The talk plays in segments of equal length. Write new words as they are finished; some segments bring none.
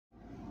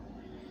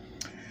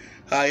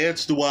Hi,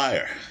 it's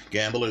Dwyer.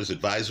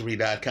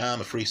 GamblersAdvisory.com,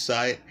 a free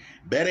site.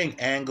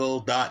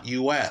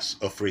 BettingAngle.us,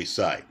 a free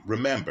site.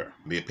 Remember,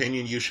 the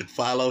opinion you should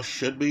follow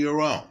should be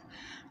your own.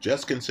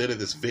 Just consider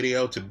this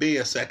video to be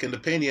a second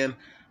opinion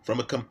from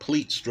a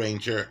complete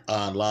stranger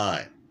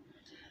online.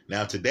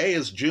 Now, today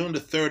is June the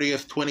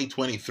 30th,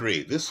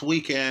 2023. This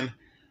weekend,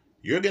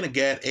 you're going to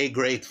get a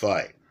great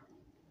fight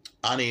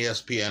on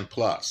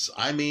ESPN+.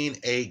 I mean,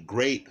 a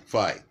great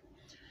fight.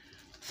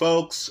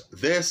 Folks,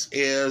 this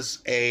is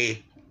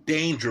a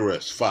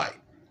dangerous fight.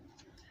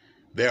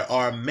 There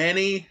are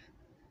many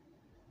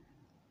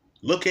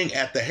looking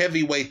at the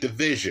heavyweight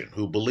division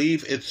who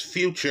believe its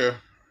future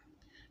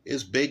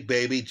is big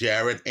baby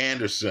Jared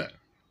Anderson.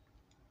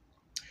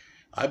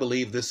 I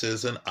believe this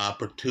is an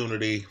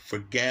opportunity for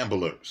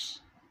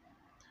gamblers.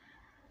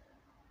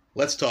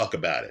 Let's talk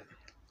about it.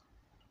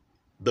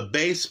 The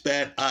base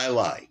bet I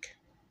like,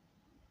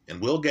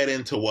 and we'll get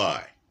into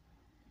why.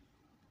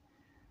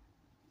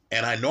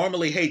 And I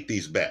normally hate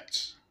these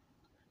bets,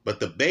 but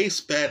the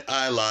base bet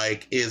I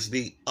like is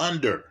the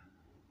under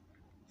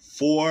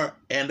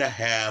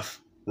 4.5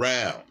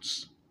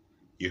 rounds.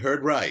 You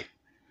heard right.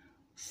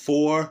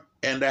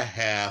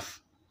 4.5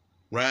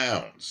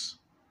 rounds.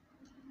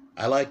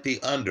 I like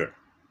the under.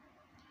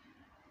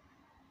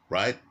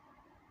 Right?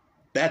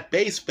 That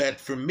base bet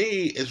for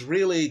me is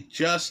really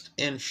just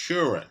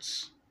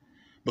insurance,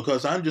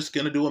 because I'm just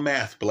going to do a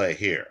math play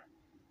here.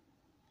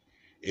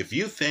 If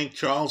you think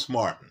Charles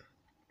Martin,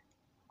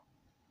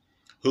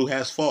 who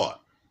has fought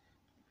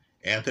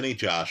Anthony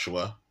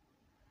Joshua,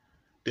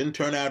 didn't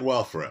turn out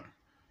well for him,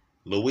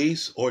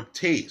 Luis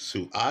Ortiz,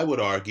 who I would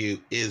argue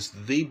is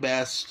the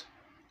best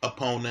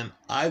opponent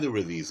either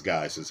of these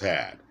guys has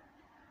had,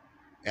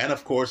 and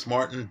of course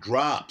Martin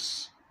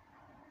drops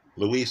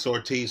Luis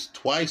Ortiz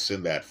twice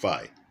in that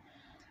fight,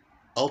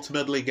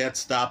 ultimately gets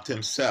stopped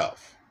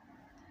himself.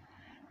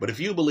 But if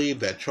you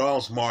believe that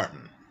Charles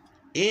Martin,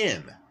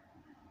 in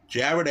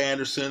Jared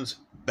Anderson's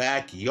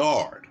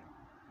backyard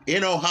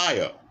in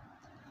Ohio,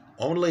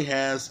 only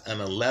has an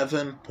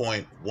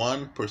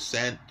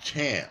 11.1%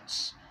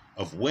 chance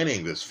of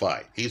winning this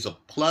fight, he's a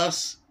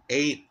plus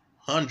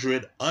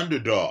 800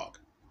 underdog,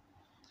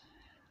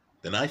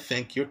 then I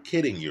think you're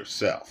kidding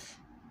yourself.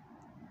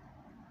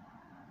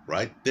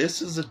 Right?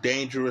 This is a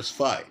dangerous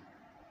fight.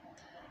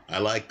 I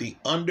like the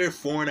under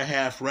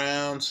 4.5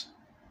 rounds.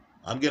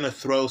 I'm going to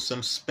throw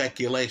some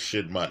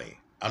speculation money.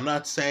 I'm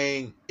not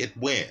saying it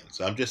wins.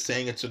 I'm just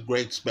saying it's a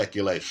great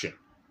speculation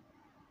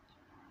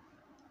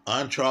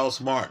on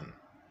Charles Martin,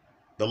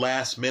 the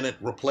last-minute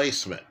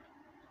replacement,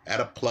 at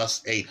a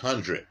plus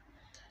 800.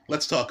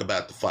 Let's talk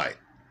about the fight.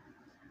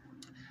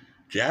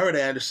 Jared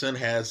Anderson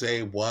has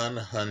a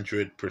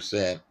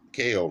 100%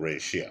 KO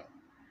ratio.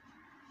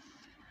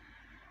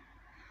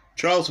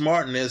 Charles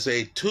Martin is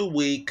a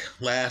 2-week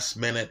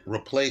last-minute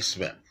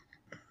replacement.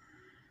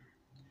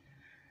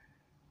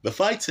 The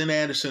fight's in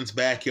Anderson's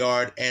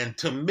backyard, and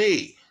to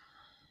me,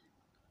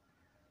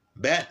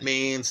 that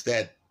means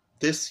that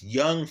this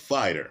young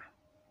fighter,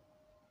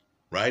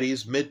 right,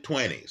 he's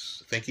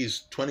mid-20s, I think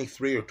he's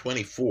 23 or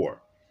 24,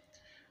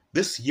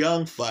 this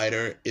young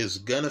fighter is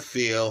going to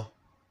feel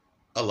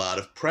a lot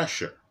of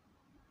pressure.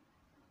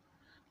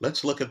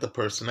 Let's look at the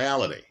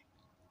personality.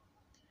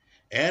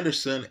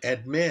 Anderson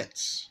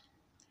admits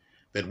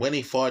that when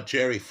he fought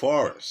Jerry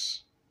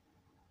Forrest,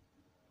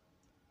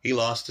 he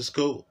lost his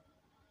cool.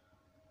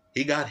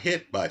 He got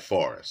hit by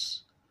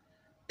Forrest.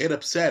 It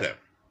upset him.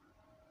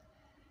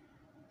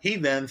 He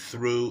then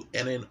threw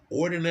an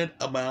inordinate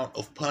amount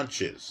of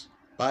punches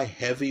by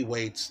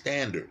heavyweight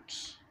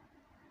standards.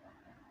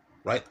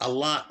 Right? A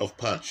lot of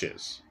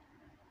punches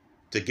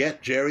to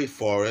get Jerry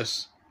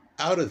Forrest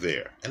out of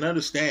there. And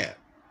understand,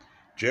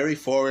 Jerry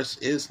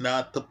Forrest is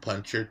not the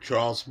puncher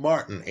Charles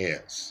Martin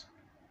is.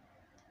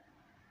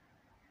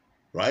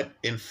 Right?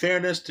 In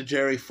fairness to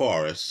Jerry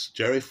Forrest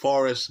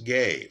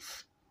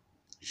gave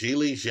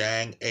Zhilei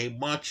Zhang a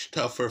much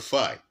tougher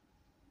fight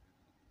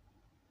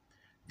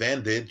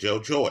than did Joe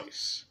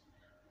Joyce.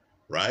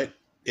 Right?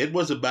 It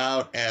was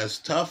about as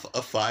tough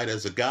a fight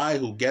as a guy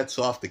who gets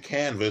off the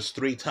canvas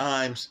 3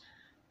 times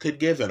could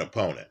give an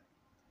opponent.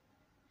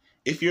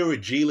 If you're a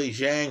Zhilei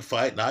Zhang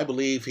fight, and I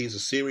believe he's a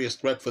serious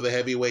threat for the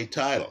heavyweight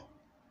title,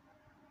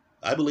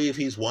 I believe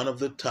he's one of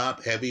the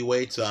top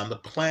heavyweights on the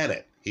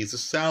planet. He's a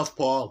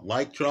southpaw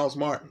like Charles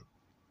Martin.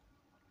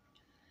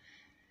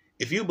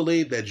 If you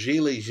believe that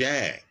Zhilei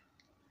Zhang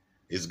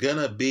is going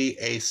to be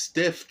a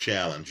stiff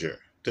challenger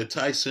to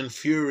Tyson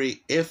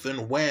Fury if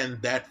and when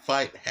that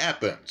fight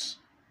happens,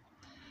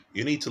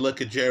 you need to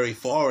look at Jerry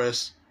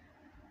Forrest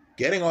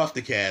getting off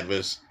the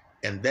canvas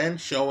and then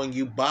showing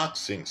you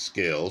boxing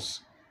skills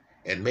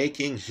and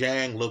making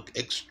Zhang look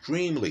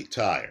extremely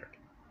tired.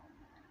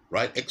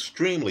 Right?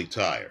 Extremely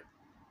tired.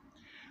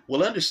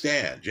 Well,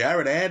 understand,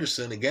 Jared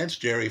Anderson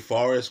against Jerry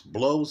Forrest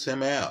blows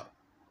him out.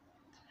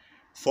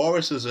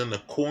 Forrest is in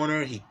the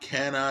corner. He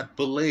cannot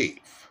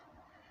believe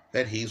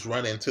that he's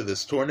run into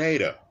this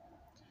tornado.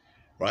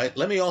 Right?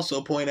 Let me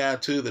also point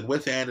out, too, that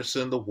with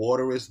Anderson, the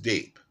water is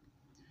deep.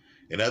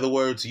 In other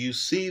words, you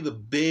see the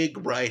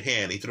big right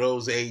hand. He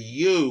throws a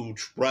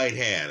huge right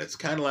hand. It's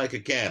kind of like a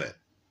cannon.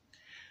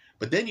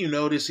 But then you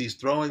notice he's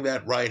throwing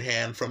that right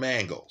hand from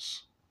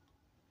angles.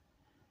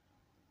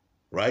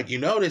 Right? You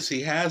notice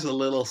he has a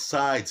little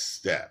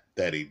sidestep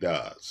that he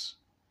does,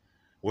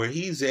 where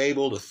he's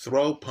able to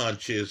throw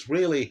punches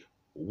really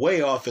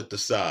way off at the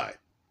side.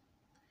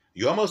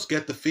 You almost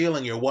get the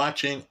feeling you're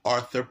watching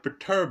Arthur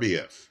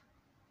Beterbiev,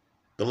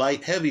 the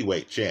light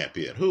heavyweight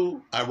champion,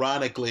 who,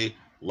 ironically,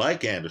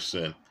 like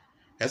Anderson,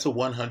 has a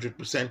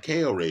 100%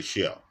 KO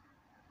ratio.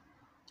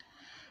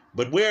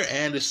 But where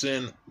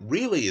Anderson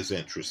really is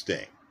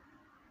interesting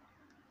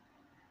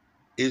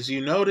is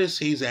you notice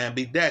he's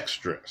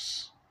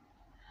ambidextrous.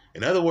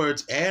 In other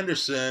words,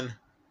 Anderson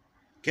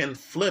can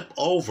flip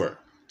over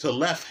to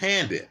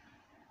left-handed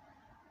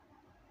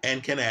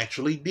and can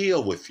actually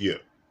deal with you.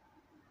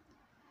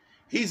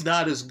 He's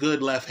not as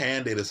good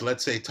left-handed as,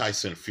 let's say,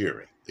 Tyson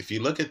Fury. If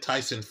you look at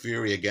Tyson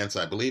Fury against,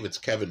 I believe it's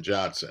Kevin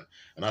Johnson,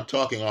 and I'm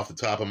talking off the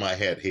top of my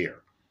head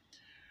here,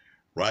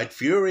 right?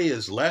 Fury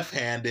is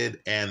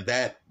left-handed, and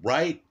that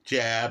right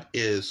jab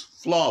is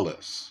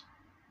flawless,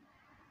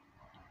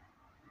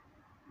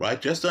 right?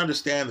 Just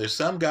understand there's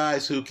some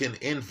guys who can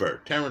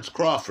invert. Terrence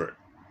Crawford,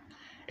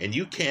 and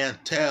you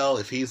can't tell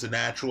if he's a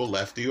natural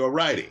lefty or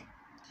righty.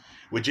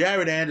 With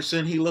Jared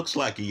Anderson, he looks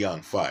like a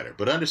young fighter,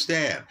 but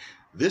understand,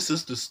 this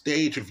is the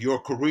stage of your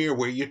career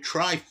where you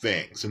try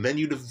things and then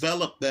you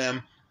develop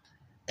them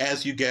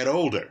as you get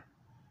older.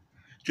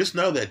 Just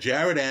know that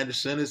Jared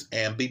Anderson is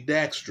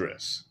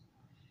ambidextrous.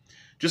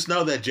 Just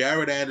know that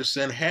Jared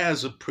Anderson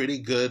has a pretty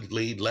good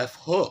lead left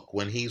hook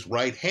when he's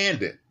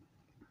right-handed.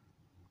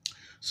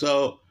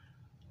 So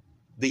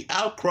the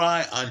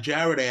outcry on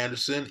Jared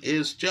Anderson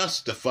is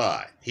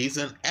justified. He's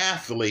an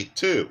athlete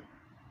too.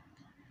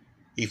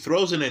 He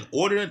throws an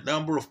inordinate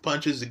number of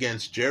punches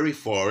against Jerry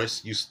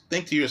Forrest. You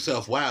think to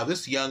yourself, wow,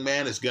 this young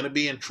man is going to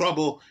be in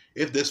trouble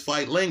if this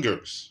fight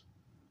lingers.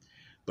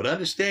 But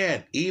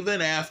understand,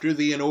 even after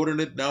the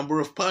inordinate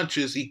number of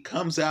punches, he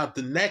comes out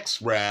the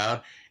next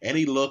round and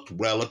he looked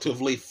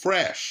relatively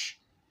fresh.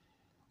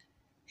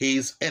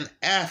 He's an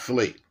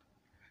athlete.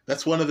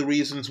 That's one of the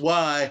reasons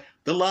why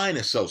the line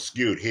is so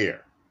skewed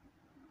here.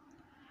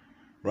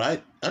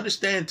 Right?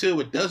 Understand, too,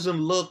 it doesn't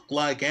look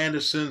like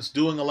Anderson's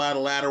doing a lot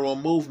of lateral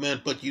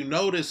movement, but you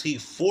notice he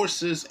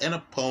forces an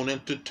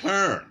opponent to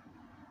turn.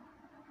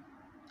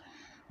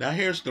 Now,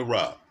 here's the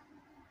rub.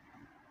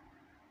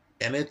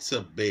 And it's a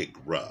big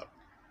rub.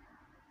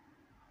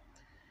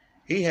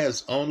 He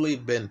has only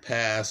been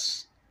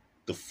past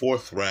the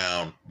fourth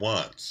round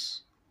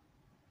once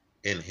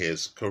in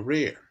his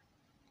career.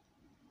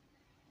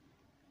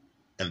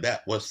 And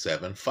that was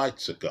 7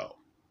 fights ago.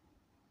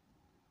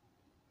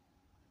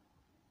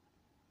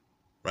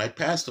 Right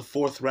past the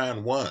fourth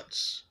round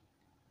once.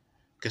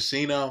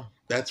 Casino,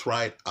 that's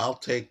right, I'll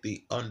take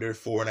the under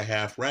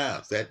 4.5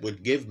 rounds. That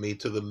would give me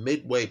to the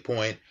midway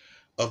point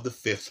of the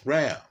 5th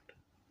round.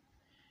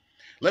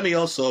 Let me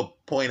also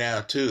point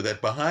out, too, that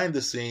behind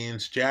the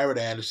scenes, Jared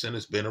Anderson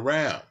has been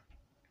around.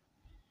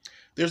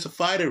 There's a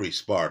fighter he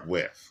sparred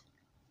with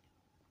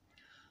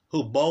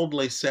who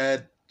boldly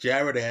said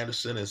Jared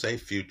Anderson is a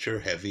future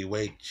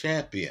heavyweight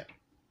champion.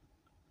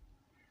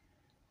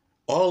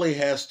 All he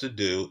has to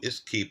do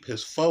is keep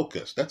his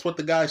focus. That's what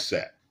the guy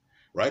said,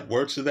 right?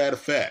 Words to that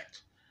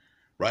effect,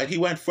 right? He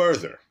went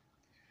further.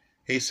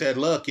 He said,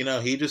 look,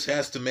 he just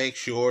has to make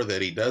sure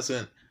that he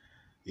doesn't,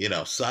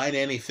 sign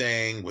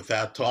anything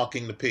without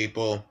talking to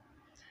people,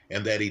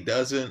 and that he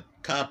doesn't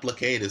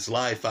complicate his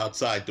life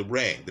outside the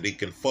ring, that he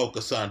can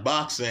focus on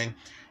boxing.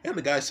 And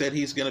the guy said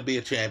he's going to be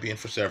a champion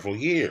for several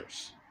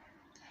years.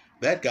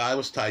 That guy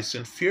was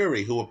Tyson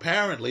Fury, who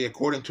apparently,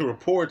 according to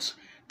reports,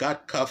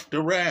 got cuffed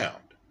around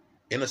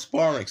in a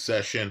sparring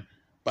session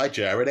by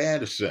Jared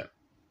Anderson.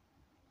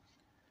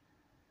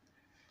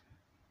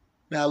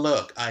 Now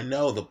look, I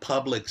know the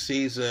public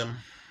sees him,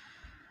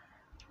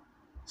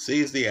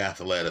 sees the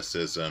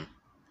athleticism,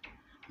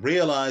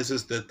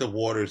 realizes that the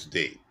water's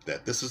deep,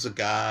 that this is a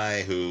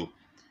guy who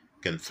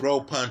can throw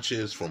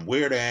punches from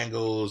weird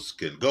angles,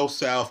 can go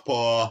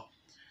southpaw,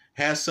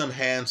 has some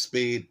hand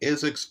speed,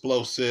 is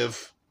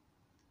explosive,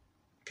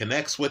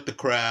 connects with the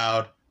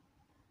crowd.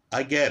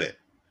 I get it.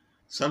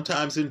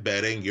 Sometimes in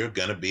betting, you're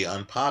going to be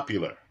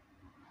unpopular.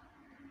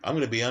 I'm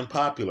going to be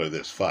unpopular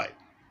this fight.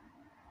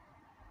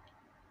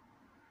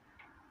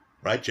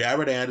 Right?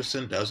 Jared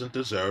Anderson doesn't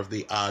deserve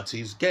the odds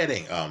he's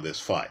getting on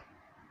this fight.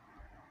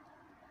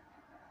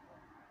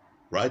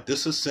 Right?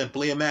 This is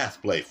simply a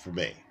math play for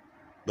me.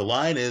 The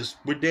line is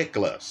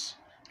ridiculous.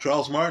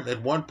 Charles Martin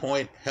at one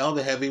point held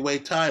the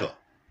heavyweight title.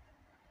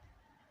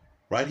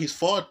 Right? He's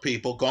fought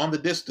people, gone the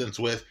distance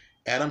with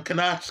Adam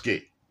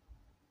Konotsky.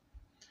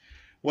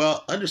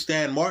 Well,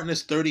 understand, Martin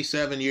is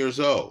 37 years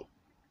old.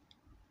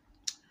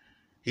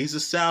 He's a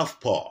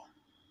southpaw.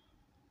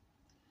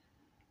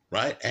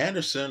 Right?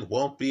 Anderson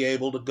won't be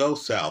able to go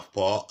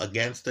southpaw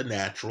against a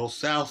natural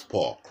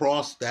southpaw.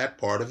 Cross that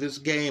part of his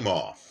game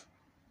off.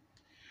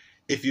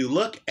 If you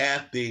look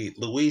at the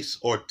Luis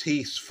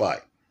Ortiz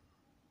fight,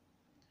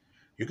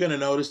 you're going to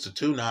notice the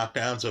two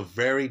knockdowns are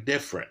very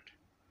different.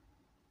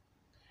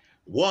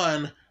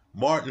 One,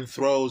 Martin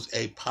throws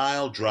a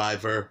pile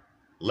driver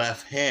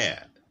left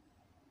hand.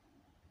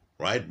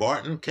 Right?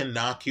 Martin can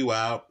knock you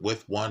out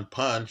with one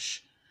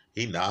punch.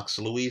 He knocks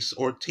Luis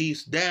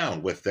Ortiz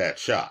down with that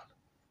shot.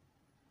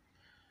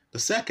 The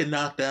second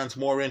knockdown's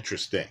more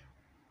interesting.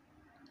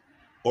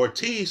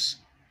 Ortiz,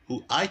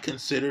 who I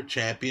consider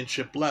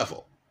championship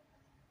level.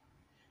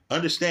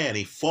 Understand,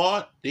 he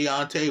fought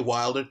Deontay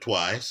Wilder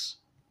twice.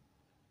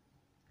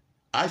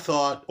 I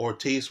thought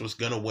Ortiz was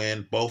going to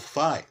win both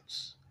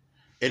fights.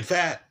 In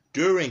fact,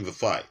 during the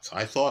fights,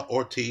 I thought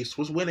Ortiz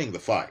was winning the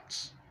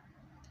fights.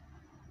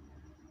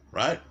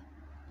 Right?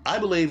 I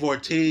believe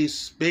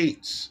Ortiz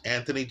beats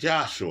Anthony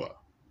Joshua.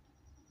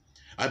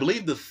 I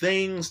believe the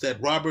things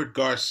that Robert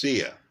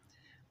Garcia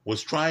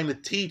was trying to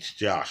teach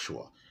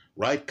Joshua,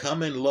 right?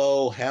 Come in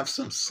low, have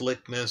some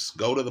slickness,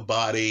 go to the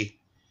body.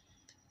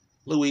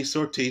 Luis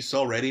Ortiz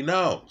already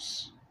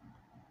knows.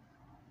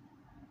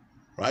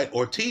 Right?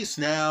 Ortiz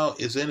now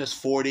is in his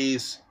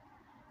 40s.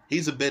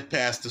 He's a bit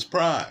past his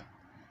prime.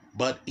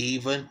 But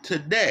even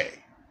today,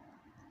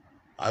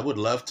 I would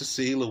love to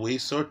see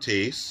Luis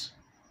Ortiz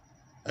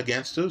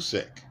against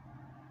Usyk.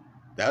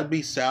 That would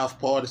be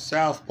southpaw to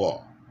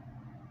southpaw.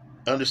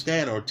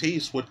 Understand,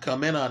 Ortiz would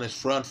come in on his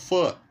front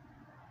foot.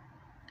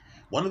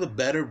 One of the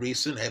better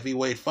recent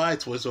heavyweight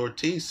fights was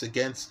Ortiz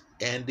against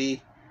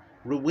Andy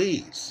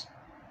Ruiz.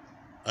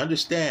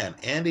 Understand,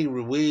 Andy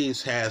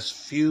Ruiz has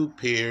few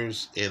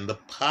peers in the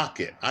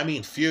pocket. I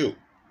mean few.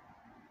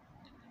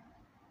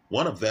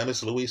 One of them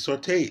is Luis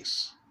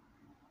Ortiz.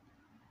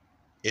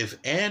 If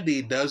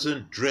Andy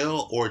doesn't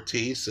drill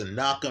Ortiz and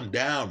knock him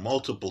down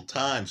multiple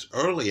times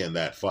early in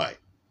that fight,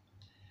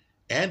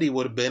 Andy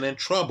would have been in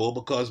trouble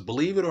because,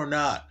 believe it or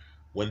not,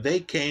 when they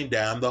came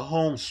down the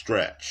home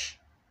stretch,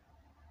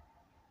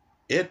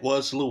 it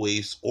was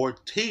Luis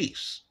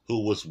Ortiz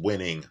who was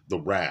winning the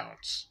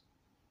rounds.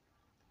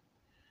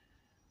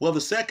 Well,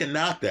 the second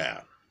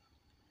knockdown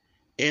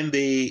in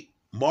the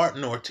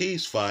Martin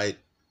Ortiz fight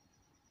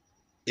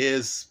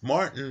is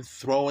Martin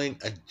throwing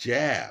a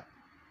jab.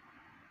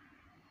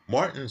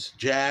 Martin's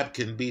jab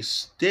can be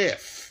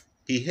stiff.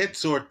 He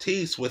hits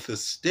Ortiz with a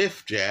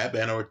stiff jab,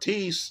 and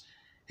Ortiz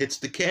hits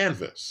the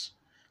canvas.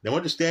 Now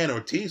understand,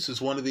 Ortiz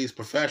is one of these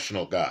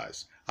professional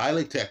guys,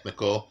 highly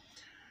technical,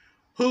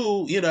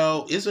 who,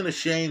 isn't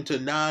ashamed to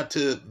nod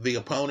to the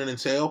opponent and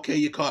say, okay,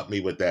 you caught me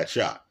with that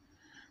shot.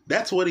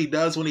 That's what he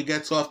does when he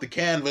gets off the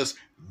canvas.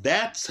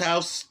 That's how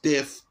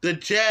stiff the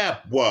jab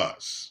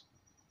was.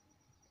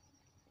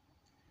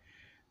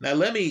 Now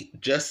let me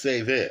just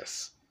say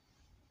this.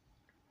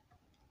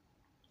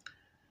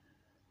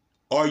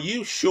 Are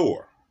you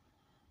sure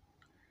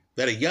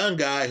that a young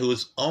guy who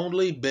has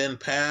only been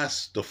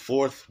past the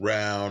fourth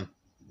round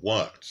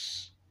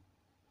once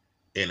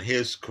in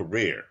his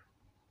career,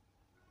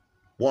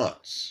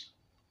 once,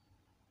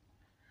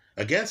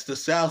 against a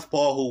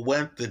southpaw who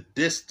went the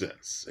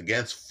distance,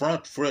 against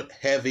front foot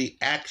heavy,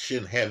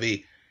 action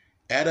heavy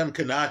Adam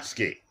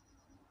Konatsky,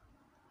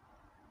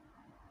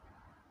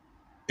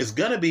 is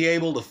going to be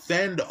able to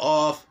fend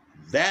off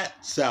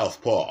that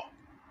southpaw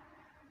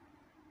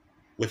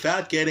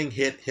without getting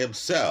hit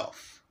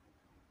himself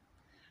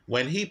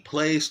when he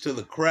plays to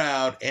the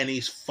crowd and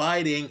he's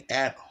fighting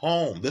at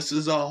home? This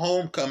is a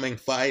homecoming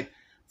fight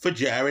for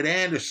Jared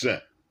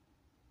Anderson.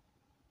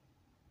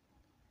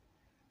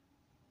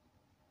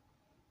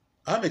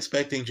 I'm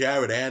expecting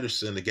Jared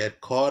Anderson to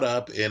get caught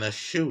up in a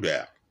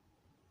shootout.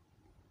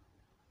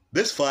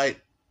 This fight,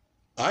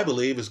 I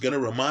believe, is going to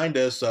remind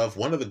us of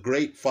one of the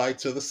great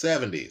fights of the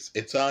 70s.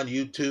 It's on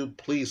YouTube.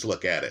 Please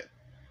look at it.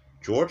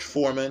 George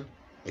Foreman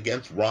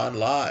against Ron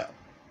Lyle.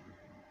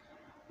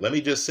 Let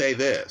me just say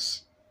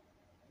this.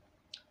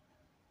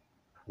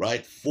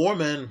 Right?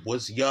 Foreman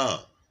was young.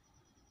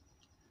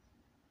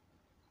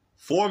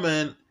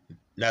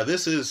 Now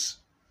this is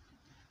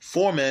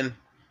Foreman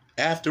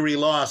after he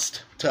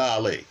lost to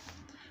Ali.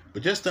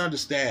 But just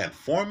understand,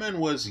 Foreman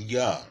was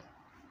young.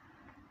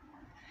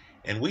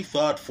 And we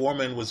thought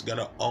Foreman was going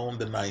to own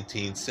the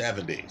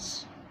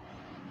 1970s.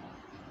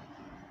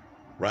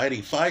 Right?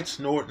 He fights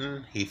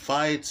Norton. He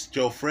fights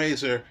Joe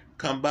Frazier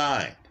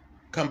combined.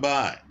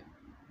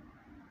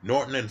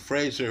 Norton and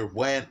Frazier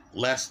went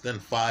less than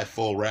 5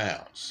 full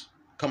rounds.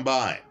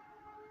 Combined.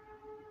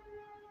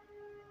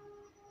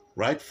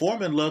 Right?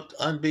 Foreman looked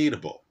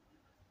unbeatable.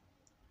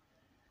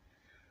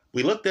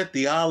 We looked at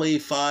the Ali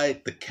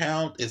fight. The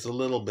count is a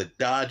little bit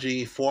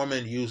dodgy.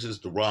 Foreman uses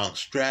the wrong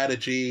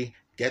strategy,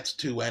 gets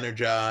too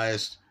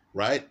energized,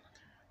 right?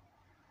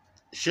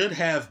 Should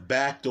have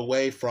backed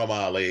away from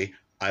Ali.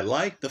 I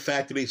like the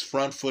fact that he's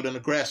front foot and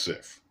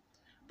aggressive,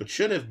 but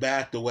should have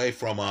backed away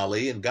from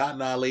Ali and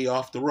gotten Ali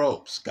off the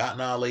ropes,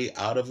 gotten Ali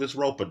out of his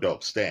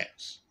rope-a-dope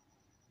stance.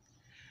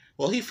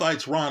 Well, he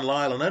fights Ron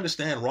Lyle, and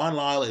understand, Ron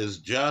Lyle is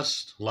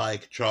just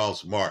like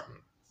Charles Martin.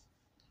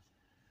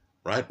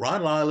 Right?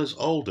 Ron Lyle is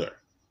older.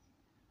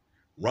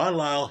 Ron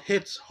Lyle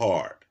hits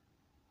hard.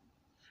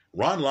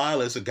 Ron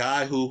Lyle is a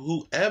guy who,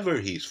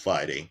 whoever he's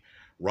fighting,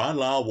 Ron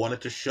Lyle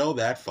wanted to show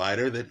that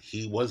fighter that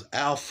he was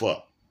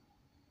alpha.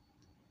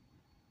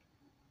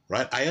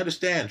 Right? I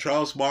understand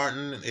Charles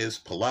Martin is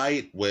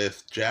polite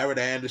with Jared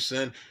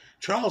Anderson.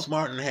 Charles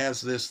Martin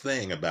has this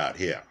thing about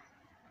him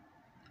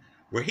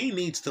where he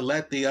needs to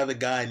let the other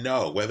guy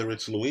know, whether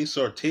it's Luis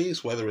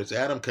Ortiz, whether it's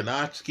Adam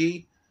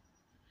Konotsky,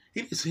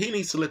 he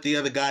needs to let the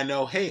other guy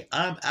know, hey,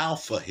 I'm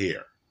alpha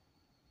here.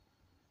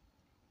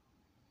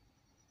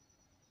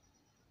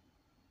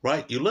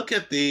 Right? You look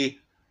at the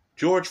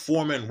George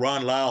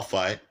Foreman-Ron Lyle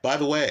fight. By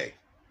the way,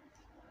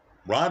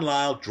 Ron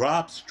Lyle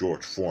drops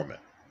George Foreman.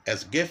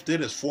 As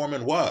gifted as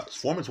Foreman was.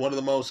 Foreman's one of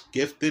the most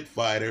gifted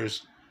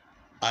fighters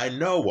I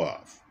know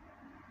of.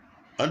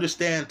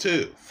 Understand,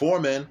 too,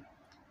 Foreman,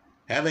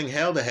 having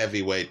held a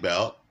heavyweight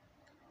belt,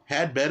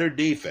 had better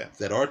defense,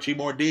 that Archie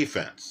Moore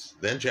defense,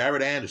 than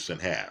Jared Anderson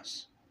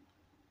has.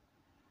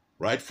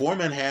 Right?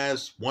 Foreman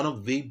has one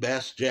of the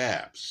best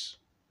jabs.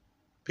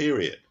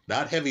 Period.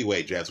 Not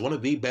heavyweight jabs. One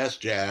of the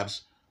best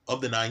jabs of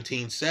the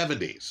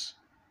 1970s.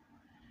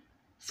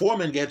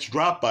 Foreman gets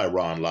dropped by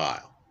Ron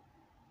Lyle.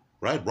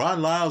 Right?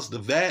 Ron Lyle's the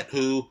vet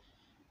who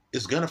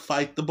is going to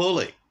fight the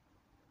bully.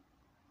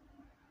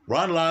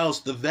 Ron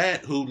Lyle's the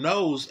vet who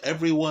knows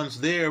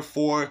everyone's there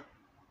for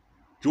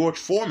George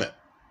Foreman.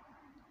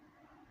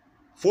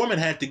 Foreman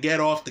had to get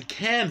off the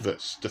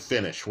canvas to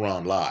finish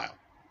Ron Lyle.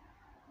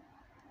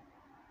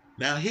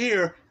 Now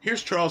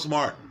here's Charles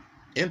Martin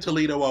in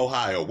Toledo,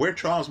 Ohio, where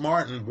Charles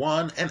Martin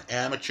won an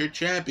amateur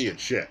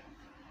championship.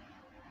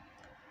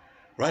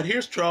 Right,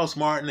 here's Charles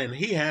Martin, and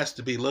he has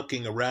to be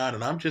looking around,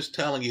 and I'm just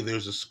telling you,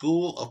 there's a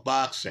school of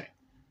boxing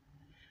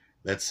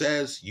that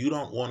says you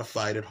don't want to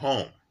fight at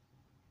home,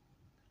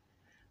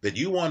 that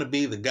you want to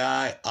be the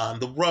guy on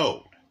the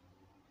road,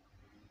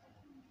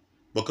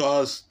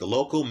 because the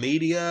local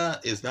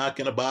media is not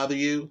going to bother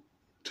you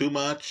too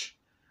much,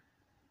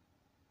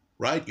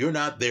 right? You're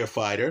not their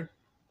fighter.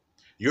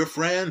 Your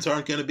friends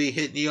aren't going to be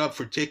hitting you up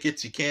for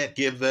tickets you can't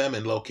give them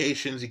and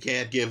locations you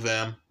can't give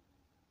them.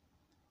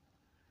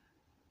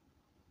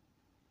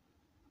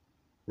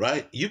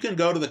 Right? You can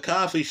go to the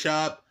coffee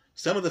shop.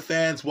 Some of the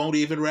fans won't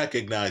even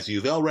recognize you.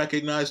 They'll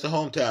recognize the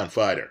hometown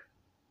fighter.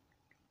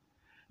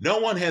 No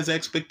one has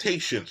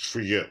expectations for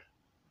you.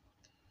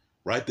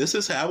 Right? This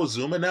is how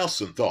Azuma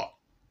Nelson thought.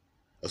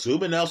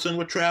 Azuma Nelson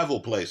would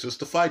travel places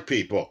to fight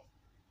people.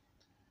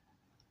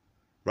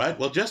 Right?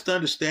 Well, just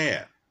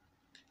understand.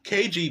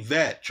 KG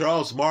vet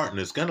Charles Martin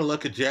is going to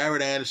look at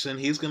Jared Anderson.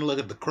 He's going to look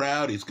at the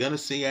crowd. He's going to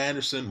see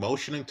Anderson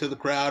motioning to the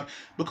crowd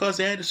because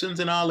Anderson's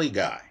an Ali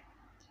guy.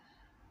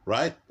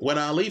 Right? When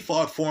Ali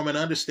fought Foreman,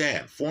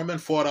 understand, Foreman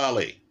fought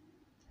Ali.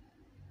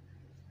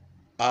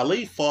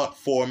 Ali fought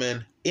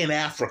Foreman in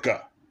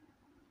Africa.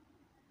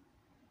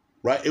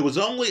 Right? It was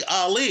only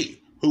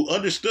Ali who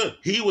understood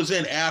he was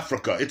in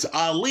Africa. It's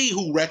Ali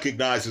who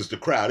recognizes the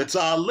crowd. It's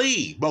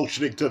Ali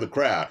motioning to the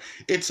crowd.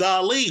 It's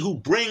Ali who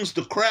brings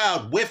the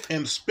crowd with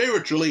him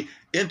spiritually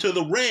into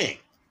the ring.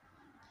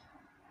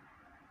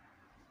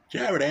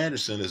 Jared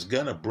Anderson is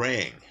going to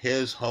bring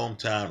his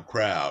hometown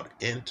crowd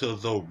into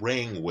the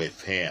ring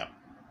with him.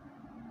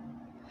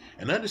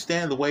 And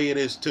understand the way it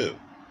is too.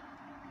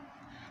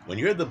 When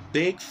you're the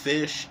big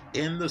fish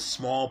in the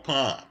small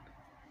pond,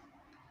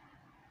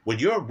 when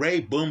you're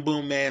Ray Boom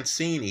Boom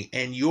Mancini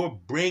and you're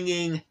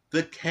bringing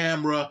the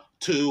camera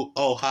to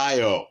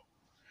Ohio,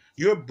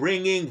 you're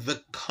bringing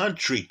the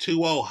country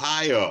to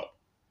Ohio.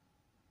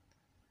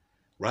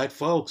 Right,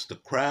 folks? The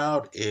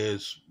crowd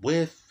is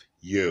with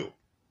you.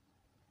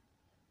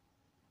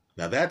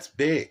 Now that's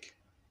big.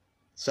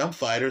 Some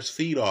fighters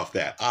feed off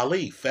that.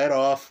 Ali fed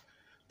off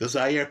the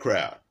Zaire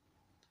crowd.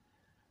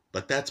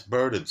 But that's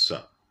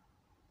burdensome.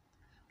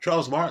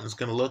 Charles Martin's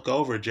going to look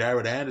over at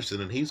Jared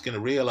Anderson and he's going to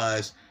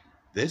realize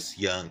this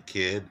young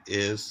kid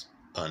is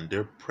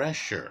under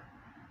pressure.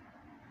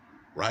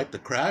 Right? The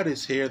crowd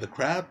is here. The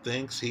crowd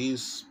thinks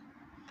he's,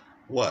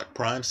 what,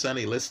 prime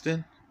Sonny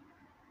Liston?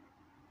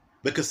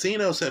 The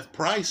casinos have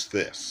priced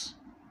this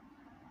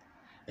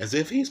as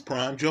if he's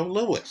prime Joe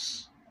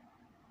Louis.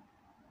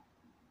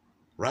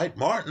 Right?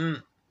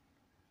 Martin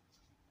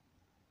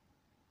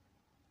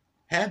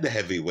had the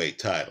heavyweight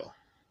title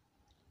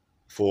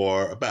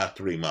for about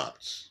 3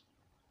 months.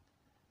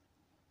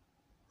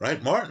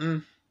 Right?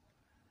 Martin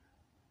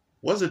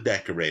was a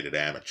decorated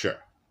amateur.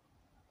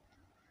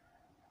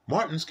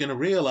 Martin's going to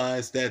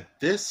realize that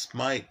this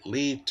might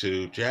lead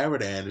to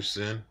Jared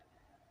Anderson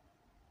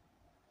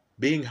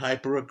being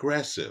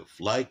hyper-aggressive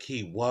like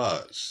he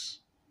was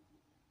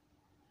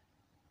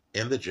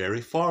in the Jerry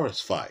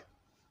Forrest fight.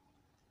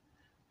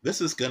 This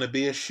is going to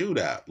be a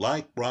shootout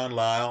like Ron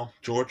Lyle,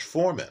 George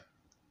Foreman.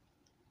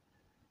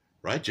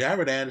 Right?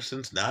 Jared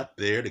Anderson's not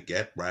there to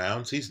get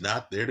rounds. He's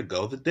not there to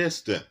go the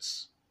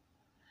distance.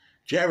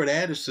 Jared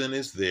Anderson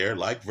is there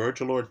like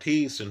Virgil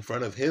Ortiz in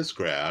front of his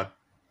crowd.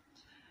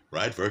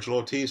 Right? Virgil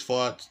Ortiz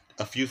fought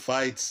a few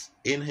fights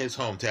in his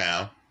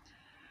hometown.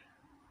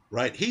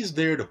 Right? He's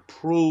there to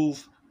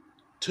prove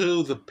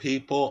to the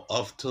people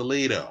of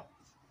Toledo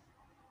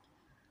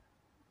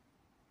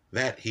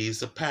that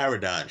he's a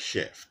paradigm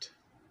shift.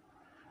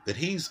 that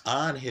he's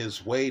on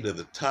his way to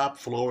the top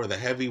floor of the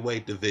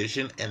heavyweight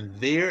division, and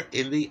they're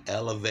in the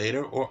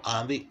elevator or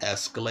on the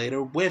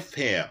escalator with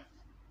him.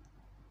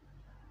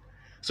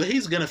 So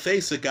he's going to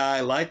face a guy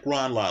like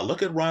Ron Lyle.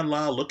 Look at Ron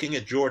Lyle looking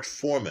at George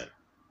Foreman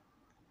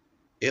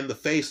in the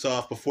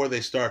face-off before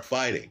they start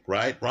fighting,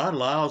 right? Ron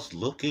Lyle's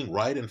looking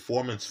right in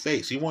Foreman's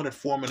face. He wanted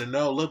Foreman to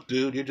know, look,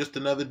 dude, you're just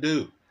another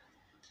dude.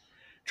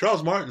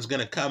 Charles Martin's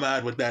going to come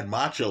out with that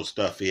macho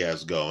stuff he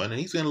has going, and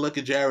he's going to look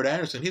at Jared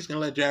Anderson. He's going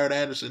to let Jared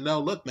Anderson know,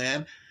 look,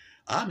 man,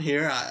 I'm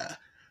here.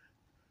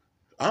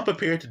 I'm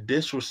prepared to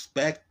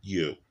disrespect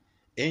you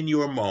in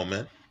your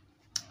moment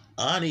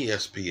on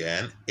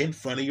ESPN in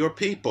front of your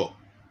people.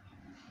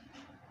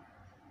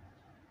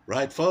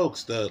 Right,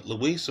 folks, the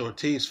Luis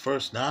Ortiz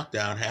first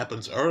knockdown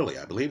happens early.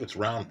 I believe it's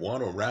round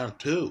 1 or round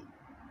 2.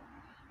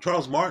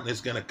 Charles Martin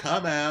is going to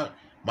come out,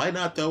 might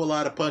not throw a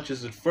lot of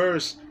punches at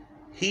first.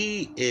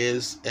 He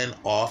is an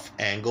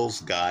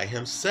off-angles guy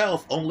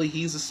himself, only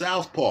he's a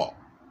southpaw.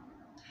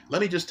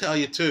 Let me just tell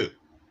you, too,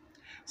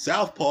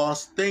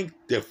 southpaws think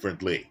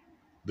differently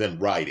than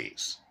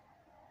righties.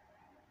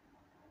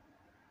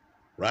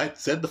 Right?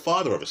 Said the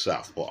father of a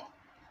southpaw.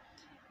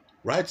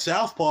 Right?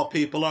 Southpaw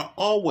people are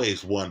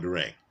always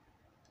wondering,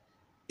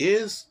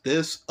 is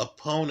this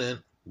opponent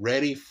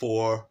ready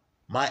for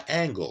my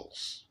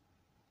angles?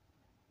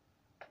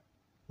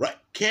 Right?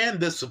 Can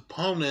this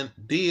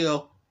opponent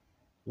deal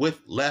with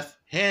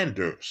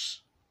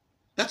left-handers?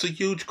 That's a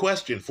huge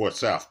question for a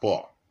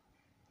southpaw.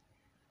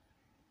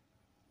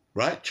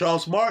 Right?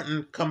 Charles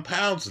Martin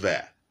compounds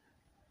that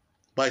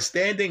by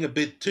standing a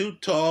bit too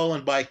tall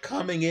and by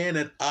coming in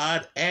at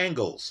odd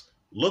angles.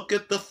 Look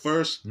at the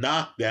first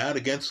knockdown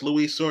against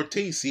Luis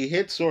Ortiz. He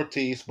hits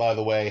Ortiz, by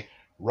the way,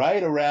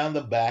 right around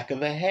the back of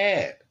the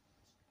head.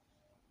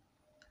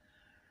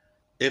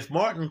 If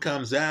Martin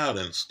comes out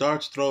and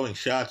starts throwing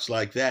shots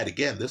like that,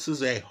 again, this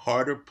is a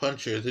harder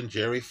puncher than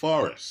Jerry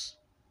Forrest.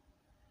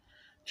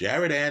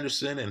 Jared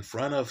Anderson in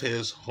front of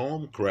his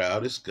home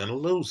crowd is going to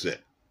lose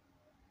it.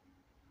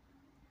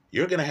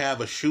 You're going to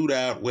have a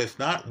shootout with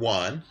not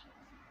one,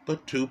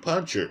 but 2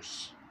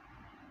 punchers.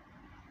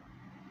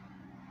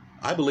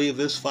 I believe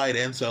this fight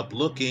ends up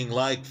looking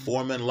like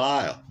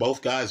Foreman-Lyle.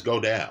 Both guys go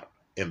down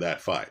in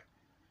that fight.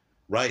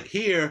 Right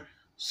here,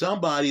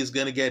 somebody's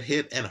going to get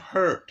hit and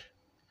hurt.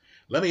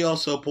 Let me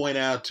also point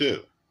out,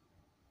 too,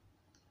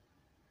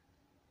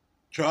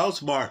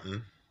 Charles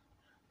Martin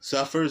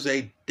suffers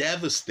a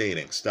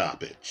devastating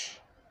stoppage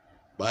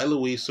by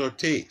Luis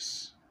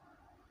Ortiz.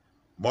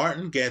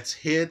 Martin gets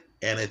hit,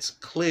 and it's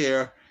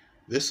clear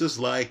this is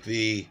like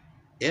the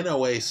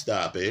NOA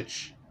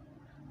stoppage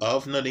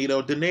of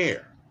Nonito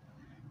Donaire,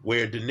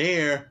 where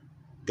Donaire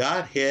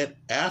got hit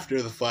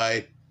after the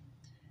fight.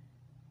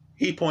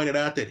 He pointed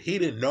out that he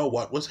didn't know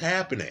what was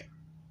happening,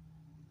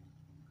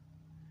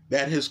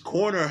 that his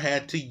corner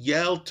had to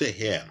yell to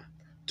him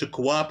to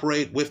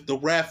cooperate with the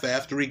ref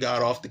after he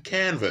got off the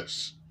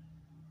canvas.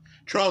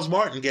 Charles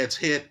Martin gets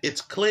hit,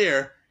 it's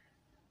clear,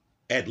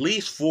 at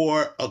least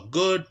for a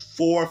good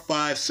 4 or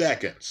 5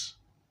 seconds,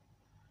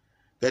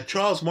 that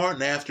Charles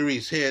Martin, after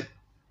he's hit,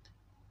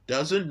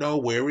 doesn't know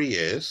where he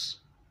is,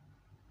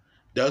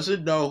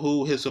 doesn't know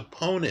who his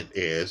opponent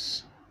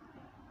is.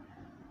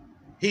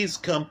 He's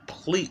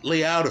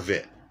completely out of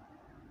it.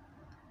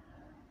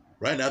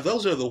 Right now,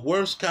 those are the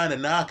worst kind of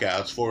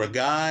knockouts for a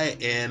guy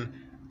in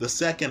the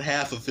second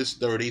half of his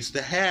 30s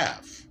to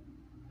have.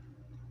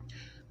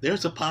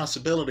 There's a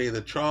possibility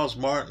that Charles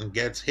Martin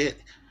gets hit.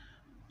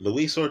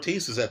 Luis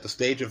Ortiz is at the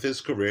stage of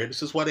his career.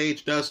 This is what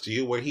age does to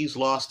you, where he's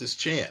lost his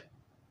chin.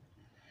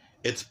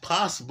 It's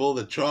possible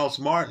that Charles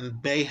Martin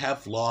may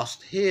have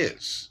lost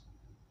his.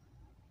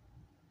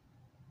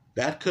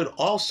 That could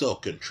also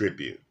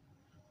contribute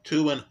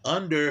to an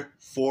under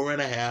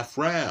 4.5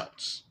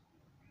 rounds.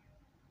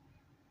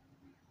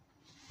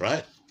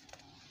 Right?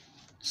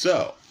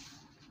 So,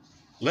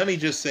 let me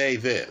just say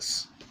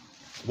this.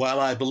 While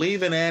I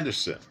believe in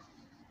Anderson,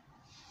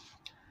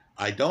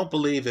 I don't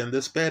believe in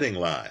this betting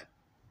line.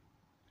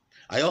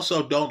 I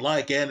also don't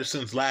like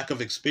Anderson's lack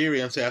of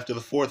experience after the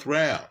 4th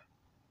round.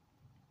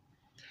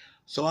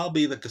 So I'll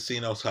be the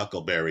casino's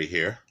Huckleberry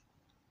here.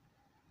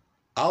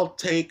 I'll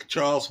take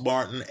Charles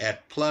Martin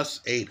at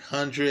plus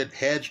 800,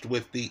 hedged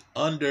with the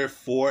under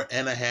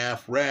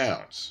 4.5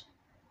 rounds.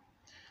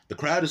 The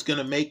crowd is going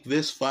to make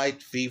this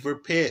fight fever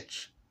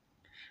pitch.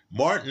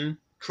 Martin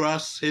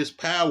trusts his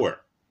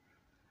power.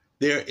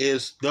 There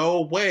is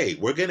no way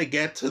we're going to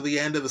get to the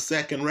end of the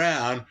 2nd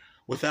round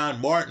without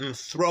Martin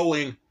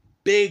throwing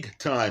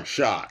big-time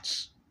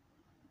shots.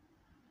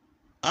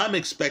 I'm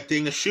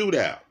expecting a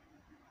shootout.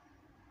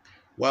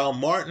 While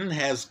Martin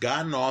has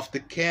gotten off the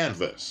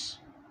canvas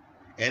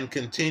and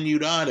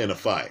continued on in a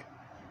fight,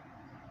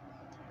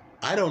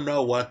 I don't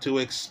know what to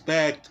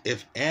expect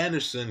if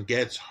Anderson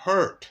gets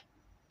hurt,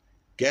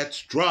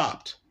 gets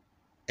dropped,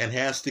 and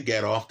has to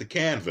get off the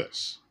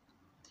canvas.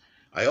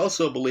 I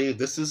also believe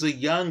this is a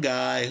young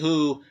guy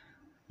who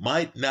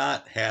might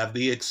not have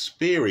the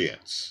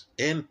experience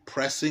in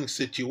pressing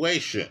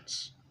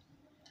situations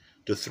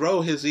to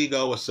throw his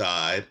ego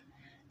aside.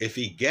 If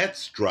he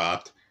gets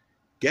dropped,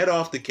 get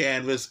off the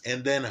canvas,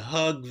 and then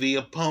hug the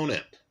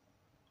opponent.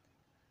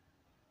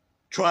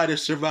 Try to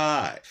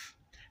survive.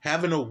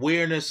 Have an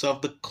awareness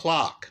of the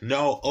clock.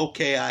 Know,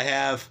 okay, I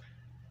have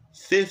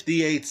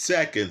 58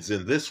 seconds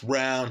in this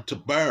round to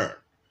burn.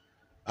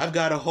 I've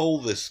got to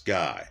hold this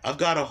guy. I've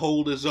got to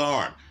hold his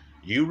arm.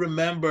 You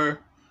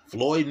remember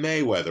Floyd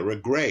Mayweather, a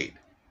great,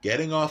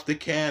 getting off the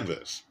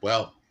canvas.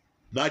 Well,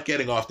 not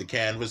getting off the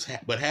canvas,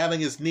 but having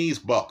his knees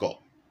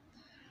buckle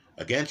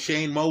against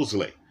Shane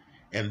Mosley,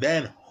 and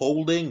then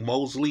holding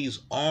Mosley's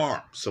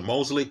arm so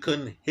Mosley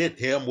couldn't hit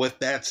him with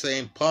that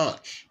same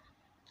punch.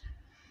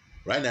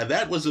 Right now,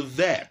 that was a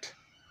vet.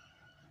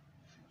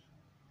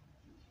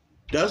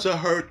 Does a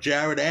hurt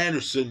Jared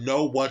Anderson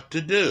know what to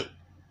do?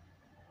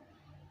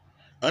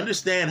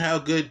 Understand how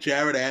good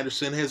Jared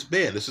Anderson has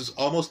been. This is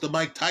almost a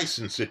Mike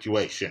Tyson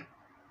situation.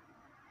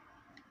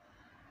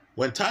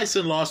 When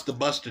Tyson lost to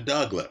Buster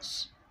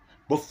Douglas,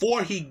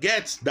 before he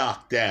gets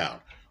knocked down,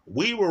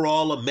 we were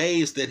all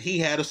amazed that he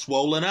had a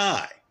swollen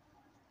eye.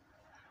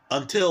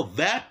 Until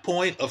that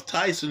point of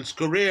Tyson's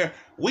career,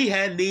 we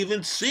hadn't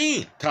even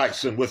seen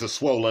Tyson with a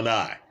swollen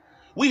eye.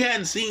 We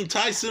hadn't seen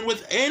Tyson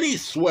with any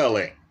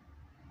swelling.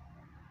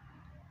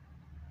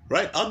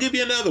 Right? I'll give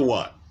you another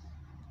one.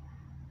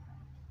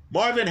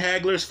 Marvin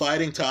Hagler's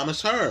fighting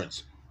Thomas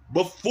Hearns.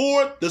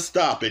 Before the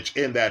stoppage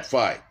in that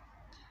fight,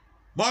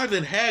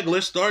 Marvin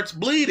Hagler starts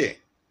bleeding.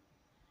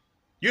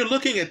 You're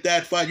looking at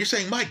that fight, you're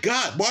saying, my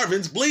God,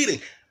 Marvin's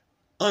bleeding.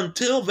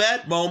 Until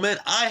that moment,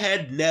 I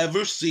had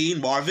never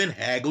seen Marvin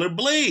Hagler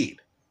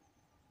bleed.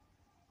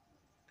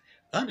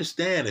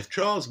 Understand, if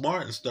Charles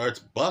Martin starts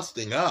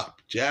busting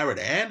up Jared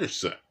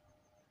Anderson,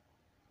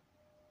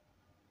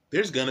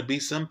 there's going to be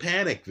some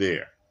panic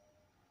there.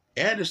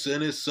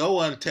 Anderson is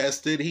so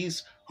untested,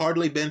 he's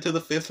hardly been to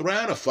the 5th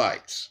round of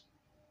fights.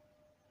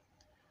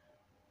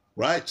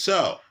 Right?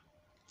 So,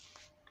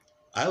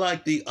 I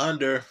like the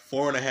under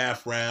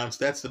 4.5 rounds.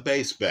 That's the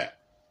base bet.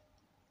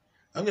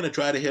 I'm going to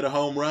try to hit a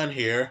home run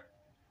here.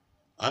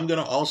 I'm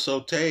going to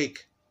also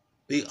take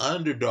the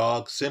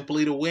underdog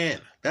simply to win.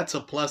 That's a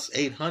plus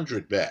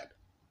 800 bet.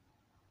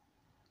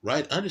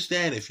 Right?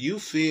 Understand, if you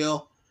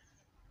feel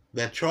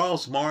that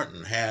Charles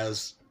Martin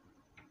has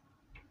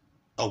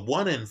a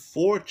 1 in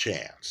 4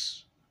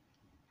 chance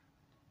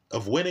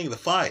of winning the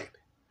fight,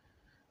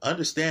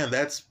 understand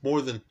that's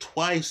more than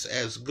twice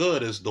as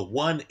good as the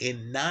 1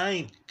 in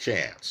 9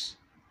 chance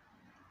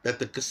that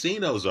the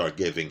casinos are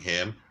giving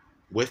him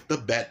with the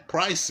bet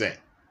pricing.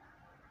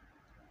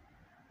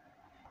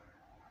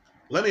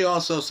 Let me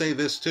also say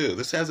this too.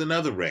 This has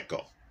another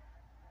wrinkle.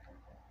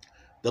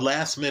 The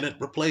last-minute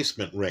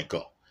replacement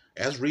wrinkle,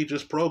 as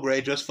Regis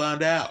Prograis just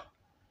found out.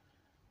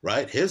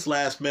 Right? His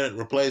last-minute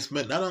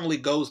replacement not only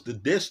goes the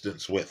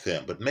distance with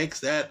him, but makes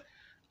that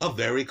a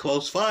very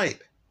close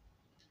fight.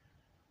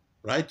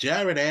 Right?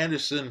 Jared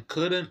Anderson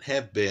couldn't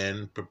have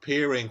been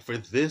preparing for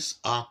this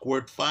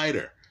awkward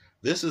fighter.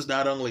 This is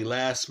not only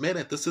last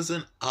minute, this is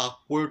an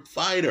awkward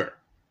fighter.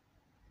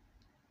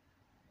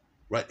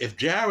 Right? If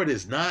Jared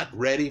is not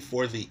ready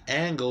for the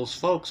angles,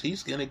 folks,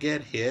 he's going to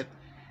get hit,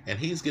 and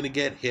he's going to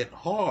get hit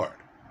hard.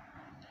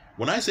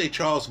 When I say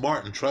Charles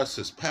Martin trusts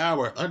his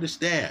power,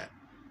 understand,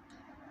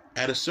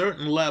 at a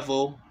certain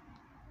level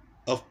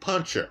of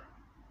puncher,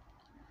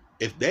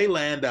 if they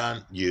land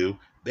on you,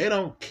 they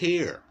don't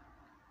care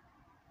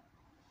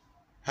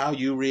how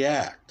you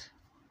react.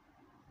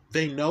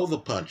 They know the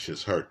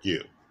punches hurt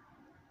you.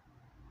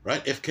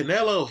 Right? If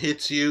Canelo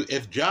hits you,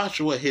 if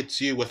Joshua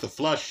hits you with a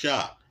flush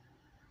shot,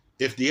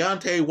 if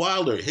Deontay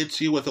Wilder hits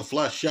you with a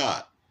flush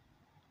shot,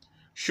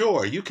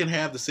 sure, you can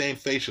have the same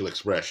facial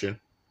expression.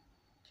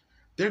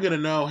 They're going to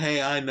know,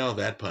 hey, I know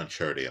that punch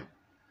hurt him.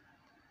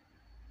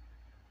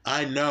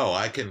 I know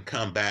I can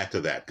come back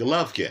to that.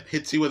 Golovkin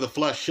hits you with a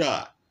flush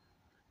shot.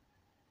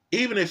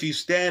 Even if you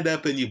stand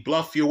up and you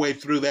bluff your way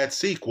through that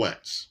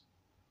sequence,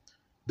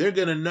 they're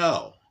going to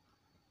know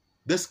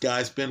this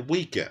guy's been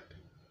weakened.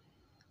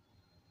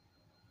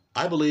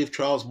 I believe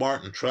Charles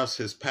Martin trusts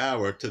his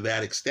power to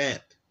that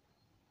extent.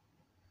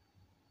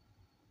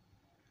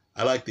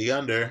 I like the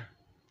under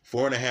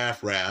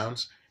 4.5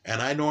 rounds,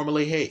 and I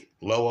normally hate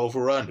low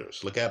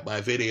over-unders. Look at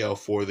my video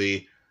for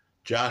the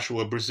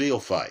Joshua Brazil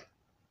fight.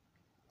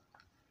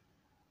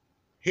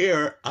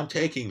 Here, I'm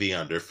taking the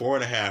under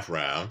 4.5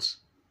 rounds,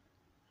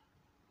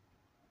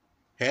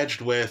 hedged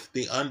with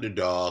the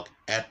underdog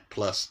at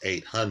plus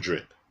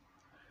 800.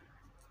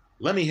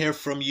 Let me hear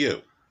from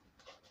you.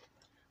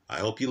 I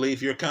hope you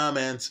leave your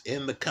comments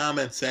in the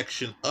comment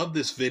section of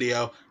this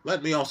video.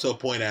 Let me also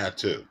point out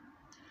too,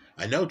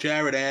 I know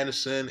Jared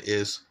Anderson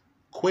is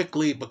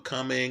quickly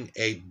becoming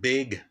a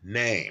big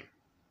name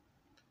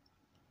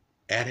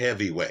at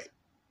heavyweight.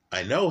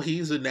 I know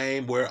he's a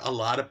name where a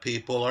lot of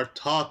people are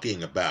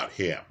talking about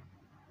him.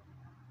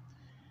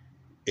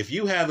 If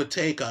you have a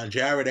take on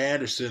Jared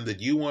Anderson that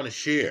you want to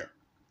share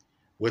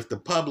with the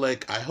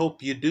public, I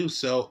hope you do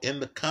so in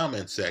the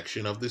comment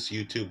section of this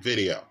YouTube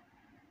video.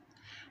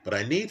 But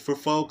I need for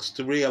folks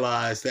to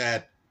realize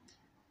that,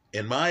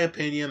 in my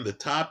opinion, the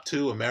top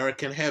 2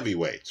 American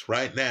heavyweights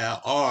right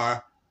now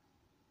are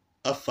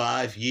a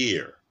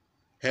 5-year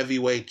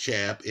heavyweight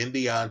champ in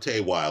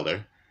Deontay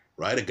Wilder,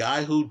 right? A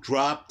guy who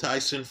dropped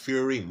Tyson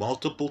Fury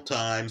multiple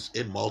times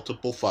in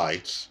multiple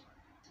fights.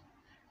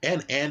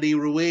 And Andy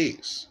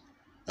Ruiz,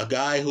 a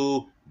guy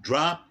who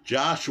dropped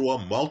Joshua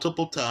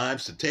multiple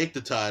times to take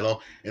the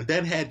title and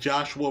then had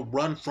Joshua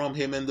run from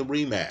him in the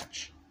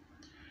rematch.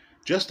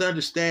 Just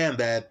understand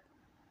that,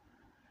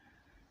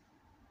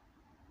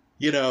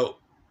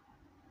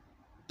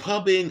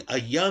 pubbing a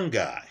young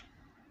guy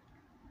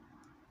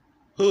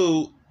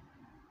who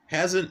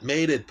hasn't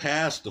made it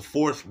past the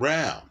 4th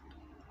round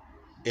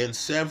in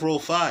several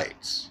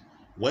fights,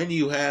 when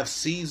you have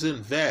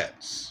seasoned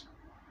vets,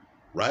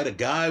 right? A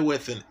guy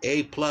with an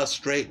A+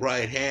 straight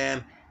right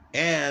hand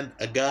and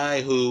a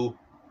guy who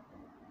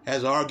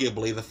has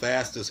arguably the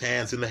fastest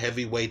hands in the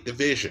heavyweight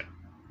division.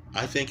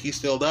 I think he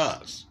still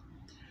does,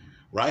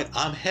 right?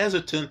 I'm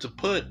hesitant to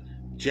put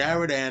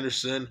Jared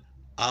Anderson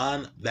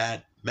on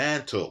that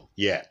mantle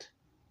yet,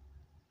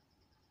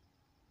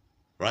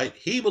 right?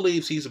 He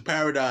believes he's a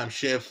paradigm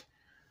shift.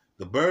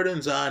 The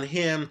burden's on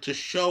him to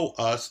show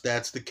us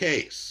that's the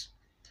case.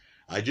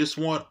 I just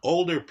want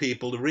older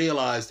people to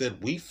realize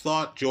that we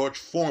thought George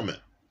Foreman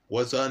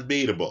was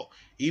unbeatable.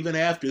 Even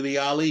after the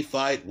Ali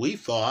fight, we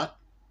thought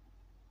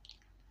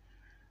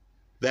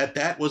that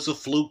that was a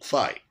fluke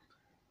fight,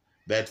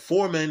 that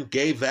Foreman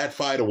gave that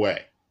fight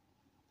away.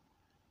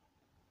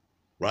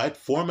 Right?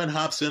 Foreman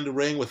hops in the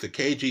ring with a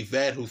cagey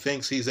vet who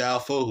thinks he's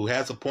alpha, who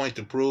has a point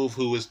to prove,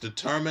 who is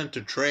determined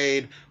to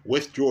trade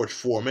with George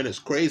Foreman, as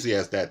crazy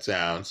as that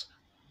sounds.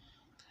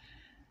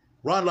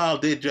 Ron Lyle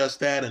did just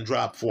that and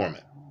dropped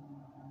Foreman.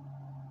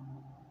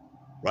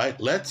 Right?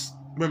 Let's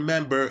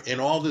remember in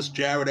all this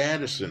Jared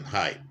Anderson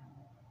hype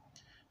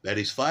that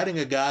he's fighting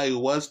a guy who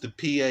was the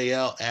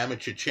PAL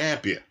amateur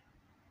champion.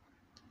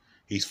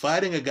 He's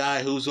fighting a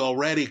guy who's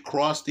already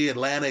crossed the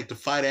Atlantic to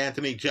fight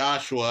Anthony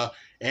Joshua,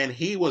 and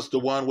he was the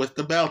one with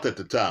the belt at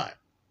the time.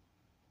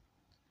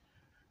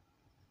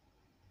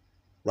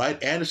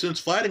 Right? Anderson's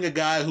fighting a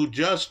guy who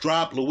just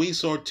dropped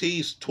Luis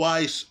Ortiz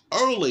twice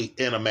early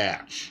in a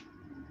match.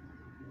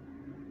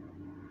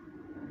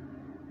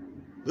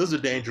 This is a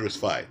dangerous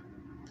fight.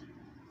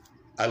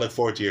 I look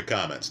forward to your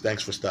comments.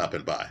 Thanks for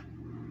stopping by.